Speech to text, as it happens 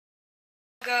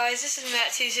Guys, this is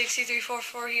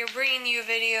Matt26344 here, bringing you a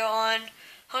video on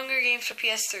Hunger Games for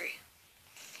PS3.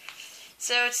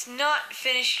 So it's not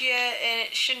finished yet, and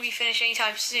it shouldn't be finished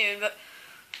anytime soon, but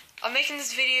I'm making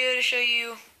this video to show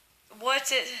you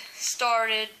what it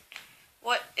started,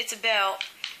 what it's about,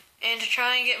 and to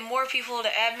try and get more people to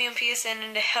add me on PSN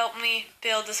and to help me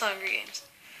build this Hunger Games.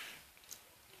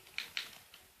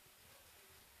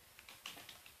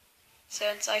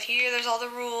 So inside here, there's all the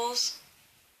rules.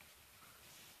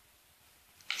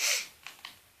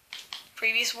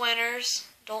 Previous winners,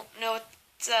 don't know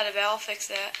what's that about, I'll fix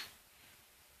that.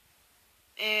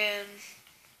 And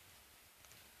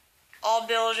all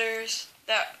builders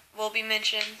that will be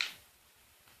mentioned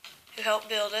who helped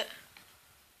build it.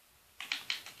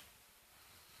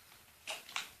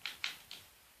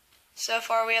 So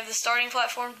far we have the starting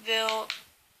platform built,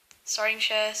 starting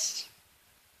chest.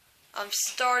 I'm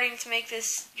starting to make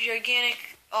this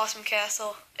gigantic, awesome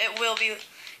castle. It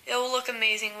will look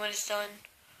amazing when it's done.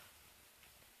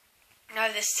 I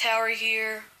have this tower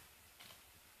here.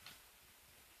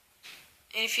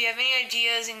 And if you have any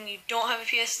ideas and you don't have a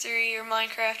PS3 or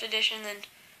Minecraft edition, then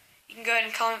you can go ahead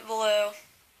and comment below.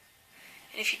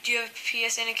 And if you do have a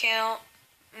PSN account,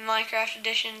 Minecraft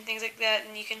edition, things like that,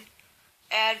 then you can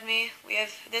add me. We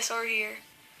have this over here.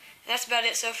 And that's about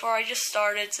it so far. I just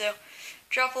started, so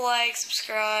drop a like,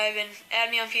 subscribe, and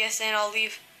add me on PSN. I'll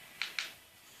leave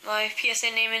my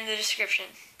PSN name in the description.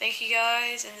 Thank you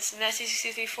guys, and this is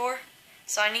Matt26344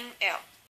 signing out.